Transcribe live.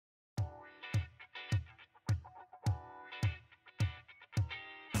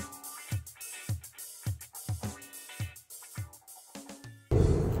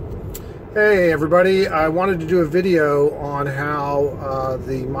Hey everybody, I wanted to do a video on how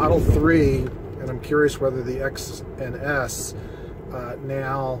the Model 3, and I'm curious whether the X and S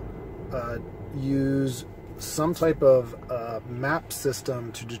now use some type of map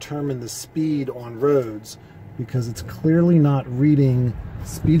system to determine the speed on roads, because it's clearly not reading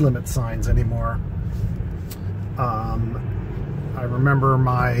speed limit signs anymore. I remember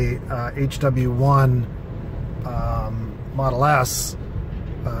my HW1 Model S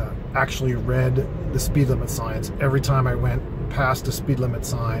actually read the speed limit signs. Every time I went past a speed limit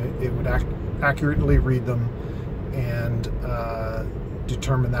sign, it would accurately read them and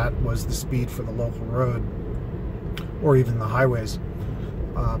determine that was the speed for the local road or even the highways.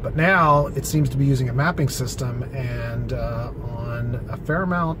 But now it seems to be using a mapping system, and on a fair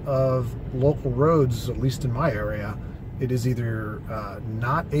amount of local roads, at least in my area, it is either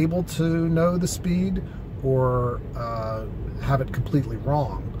not able to know the speed or have it completely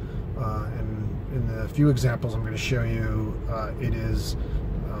wrong. And in the few examples I'm going to show you, it is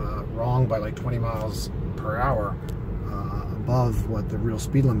wrong by like 20 miles per hour above what the real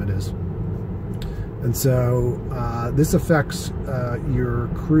speed limit is. And so this affects your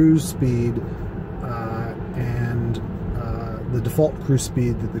cruise speed and the default cruise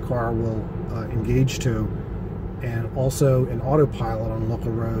speed that the car will engage to. And also in autopilot on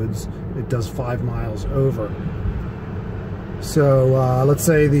local roads, it does 5 miles over. So let's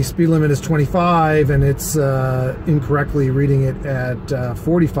say the speed limit is 25 and it's incorrectly reading it at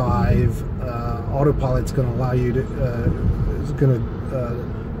 45. Autopilot's going to allow you to is going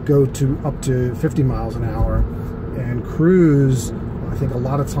to go to up to 50 miles an hour, and cruise, I think, a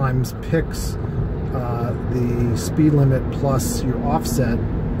lot of times picks the speed limit plus your offset.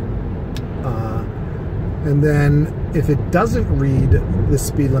 And then if it doesn't read the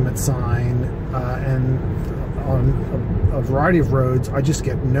speed limit sign, and on a variety of roads, I just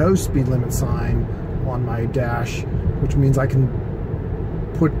get no speed limit sign on my dash, which means I can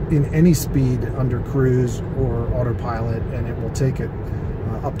put in any speed under cruise or autopilot, and it will take it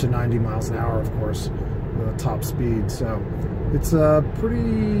up to 90 miles an hour, of course, top speed. So it's a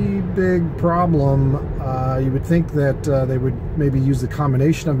pretty big problem. You would think that they would maybe use the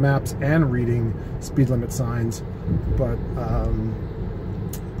combination of maps and reading speed limit signs, but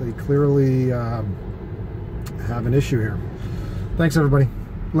they clearly have an issue here. Thanks everybody.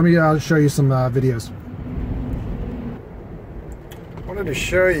 Let me show you some videos. I wanted to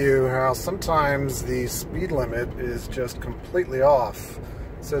show you how sometimes the speed limit is just completely off.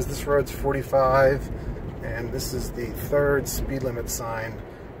 It says this road's 45, and this is the third speed limit sign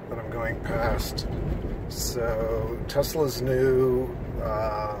that I'm going past. So Tesla's new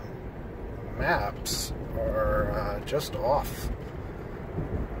maps are just off.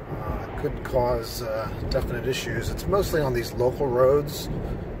 Could cause definite issues. It's mostly on these local roads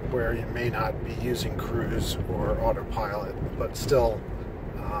where you may not be using cruise or autopilot, but still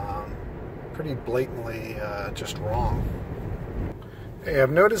pretty blatantly just wrong. Hey, I've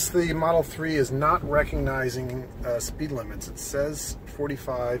noticed the Model 3 is not recognizing speed limits. It says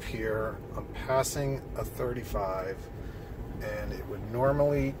 45 here. I'm passing a 35, and it would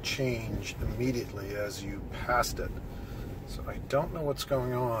normally change immediately as you passed it. So I don't know what's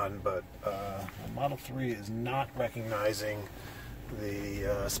going on, but the Model 3 is not recognizing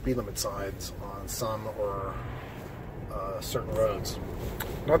the speed limit signs on some or certain roads.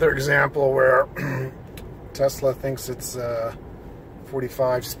 Another example where Tesla thinks it's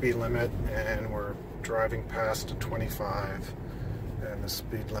 45 speed limit, and we're driving past a 25, and the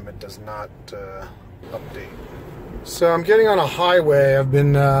speed limit does not update. So I'm getting on a highway. I've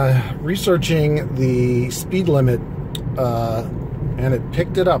been researching the speed limit, and it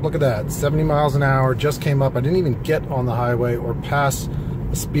picked it up. Look at that, 70 miles an hour just came up. I didn't even get on the highway or pass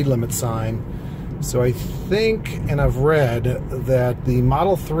a speed limit sign. So I think, and I've read, that the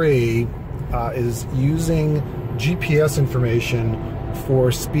Model 3 is using GPS information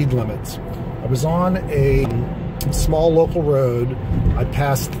for speed limits. I was on a small local road. I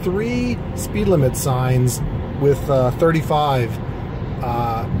passed 3 speed limit signs with 35,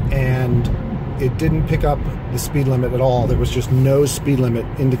 and it didn't pick up the speed limit at all. There was just no speed limit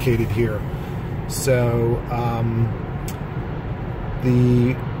indicated here. So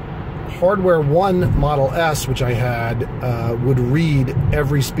the Hardware 1 Model S, which I had, would read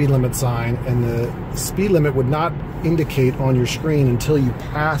every speed limit sign, and the speed limit would not indicate on your screen until you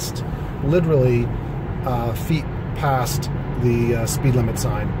passed, literally feet past the speed limit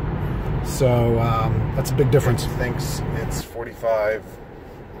sign. So that's a big difference. It thinks it's 45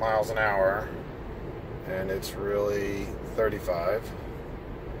 miles an hour, and it's really 35.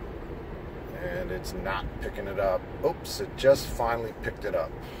 And it's not picking it up. Oops, it just finally picked it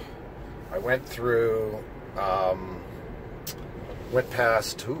up. I went through, went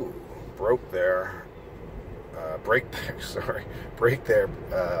past, broke there, brake there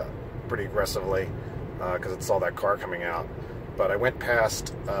pretty aggressively because it saw that car coming out. But I went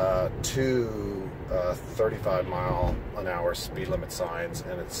past two 35-mile-an-hour speed limit signs,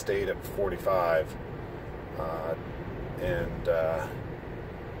 and it stayed at 45. And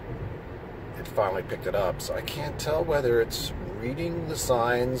it finally picked it up. So I can't tell whether it's reading the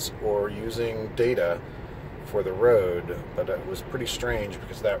signs or using data for the road, but it was pretty strange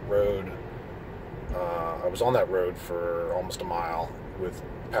because that road, I was on that road for almost a mile with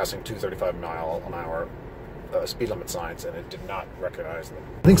passing two 35-mile-an-hour speed limit signs, and it did not recognize them.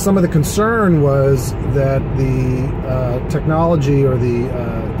 I think some of the concern was that the technology or the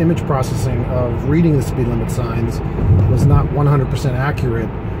image processing of reading the speed limit signs was not 100% accurate,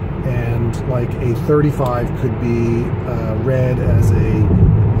 and like a 35 could be read as a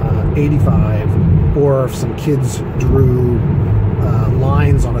 85, or if some kids drew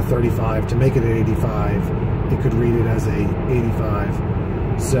lines on a 35 to make it an 85, it could read it as a 85.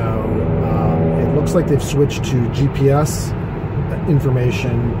 So it looks like they've switched to GPS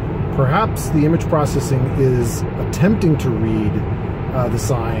information. Perhaps the image processing is attempting to read the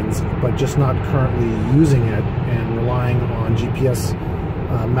signs, but just not currently using it and relying on GPS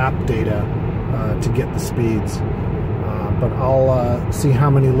map data to get the speeds. But I'll see how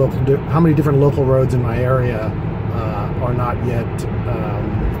many different local roads in my area are not yet,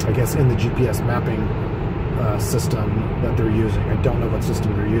 I guess, in the GPS mapping system that they're using. I don't know what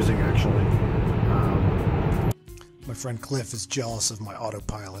system they're using, actually. My friend Cliff is jealous of my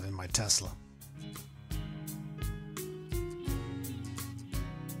autopilot in my Tesla.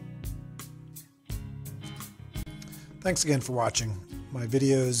 Thanks again for watching. My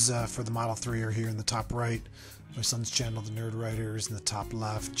videos for the Model 3 are here in the top right. My son's channel, The Nerd Writer, is in the top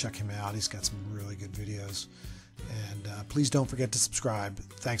left. Check him out. He's got some really good videos. And please don't forget to subscribe.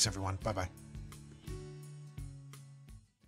 Thanks, everyone. Bye-bye.